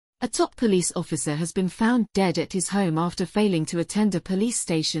A top police officer has been found dead at his home after failing to attend a police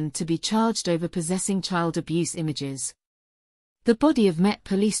station to be charged over possessing child abuse images. The body of Met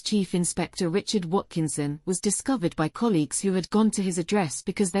Police Chief Inspector Richard Watkinson was discovered by colleagues who had gone to his address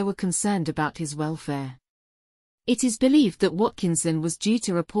because they were concerned about his welfare. It is believed that Watkinson was due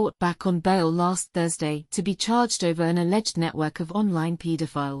to report back on bail last Thursday to be charged over an alleged network of online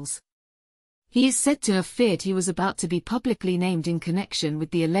pedophiles. He is said to have feared he was about to be publicly named in connection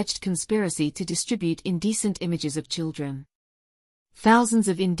with the alleged conspiracy to distribute indecent images of children. Thousands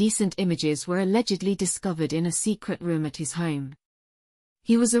of indecent images were allegedly discovered in a secret room at his home.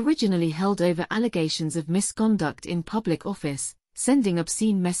 He was originally held over allegations of misconduct in public office, sending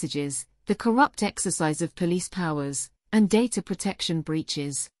obscene messages, the corrupt exercise of police powers, and data protection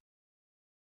breaches.